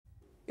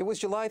It was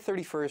July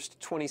 31st,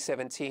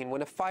 2017,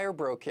 when a fire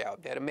broke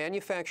out at a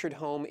manufactured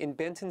home in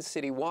Benton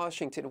City,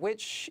 Washington,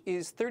 which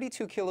is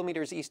 32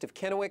 kilometers east of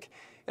Kennewick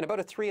and about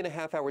a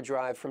 3.5-hour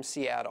drive from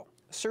Seattle.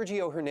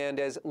 Sergio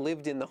Hernandez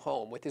lived in the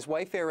home with his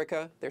wife,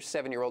 Erica, their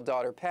 7-year-old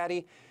daughter,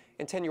 Patty,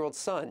 and 10-year-old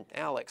son,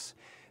 Alex.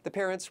 The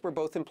parents were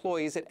both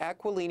employees at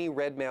Aquilini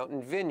Red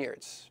Mountain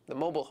Vineyards. The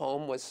mobile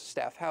home was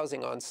staff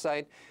housing on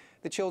site.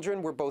 The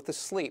children were both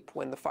asleep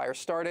when the fire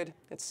started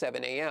at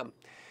 7 a.m.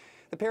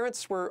 The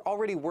parents were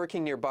already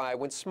working nearby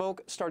when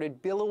smoke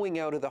started billowing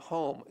out of the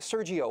home.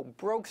 Sergio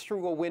broke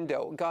through a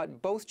window,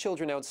 got both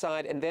children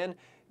outside, and then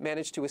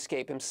managed to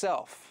escape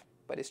himself.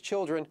 But his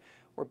children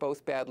were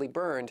both badly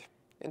burned,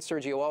 and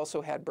Sergio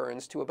also had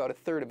burns to about a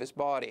third of his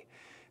body.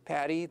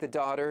 Patty, the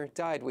daughter,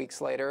 died weeks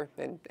later,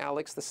 and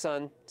Alex, the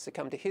son,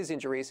 succumbed to his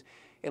injuries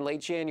in late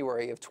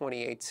January of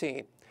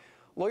 2018.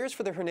 Lawyers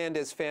for the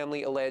Hernandez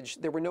family allege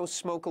there were no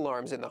smoke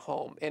alarms in the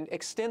home, and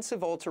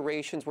extensive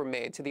alterations were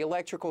made to the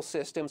electrical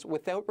systems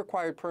without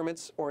required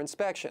permits or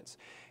inspections.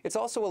 It's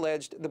also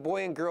alleged the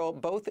boy and girl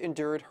both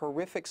endured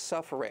horrific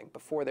suffering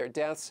before their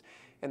deaths,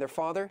 and their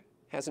father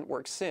hasn't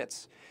worked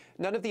since.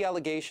 None of the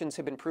allegations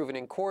have been proven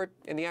in court,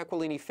 and the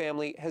Aquilini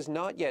family has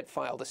not yet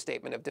filed a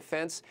statement of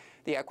defense.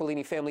 The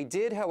Aquilini family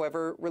did,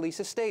 however,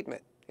 release a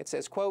statement. It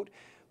says, quote,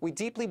 "We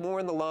deeply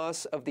mourn the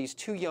loss of these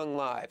 2 young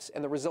lives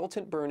and the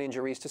resultant burn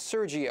injuries to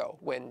Sergio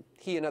when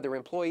he and other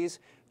employees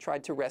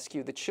tried to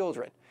rescue the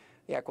children."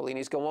 The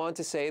Aquilinis go on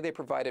to say they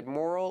provided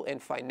moral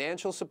and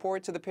financial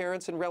support to the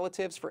parents and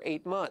relatives for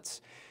 8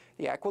 months.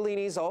 The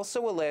Aquilinis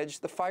also allege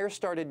the fire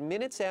started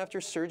minutes after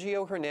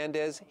Sergio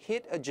Hernandez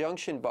hit a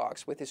junction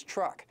box with his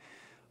truck.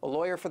 A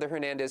lawyer for the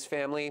Hernandez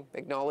family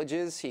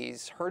acknowledges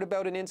he's heard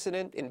about an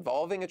incident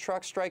involving a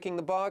truck striking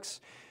the box,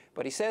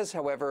 but he says,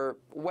 however,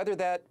 whether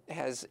that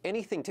has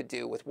anything to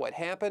do with what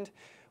happened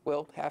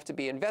will have to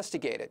be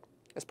investigated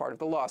as part of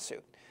the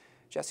lawsuit.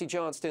 Jesse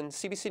Johnston,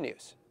 CBC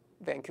News,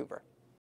 Vancouver.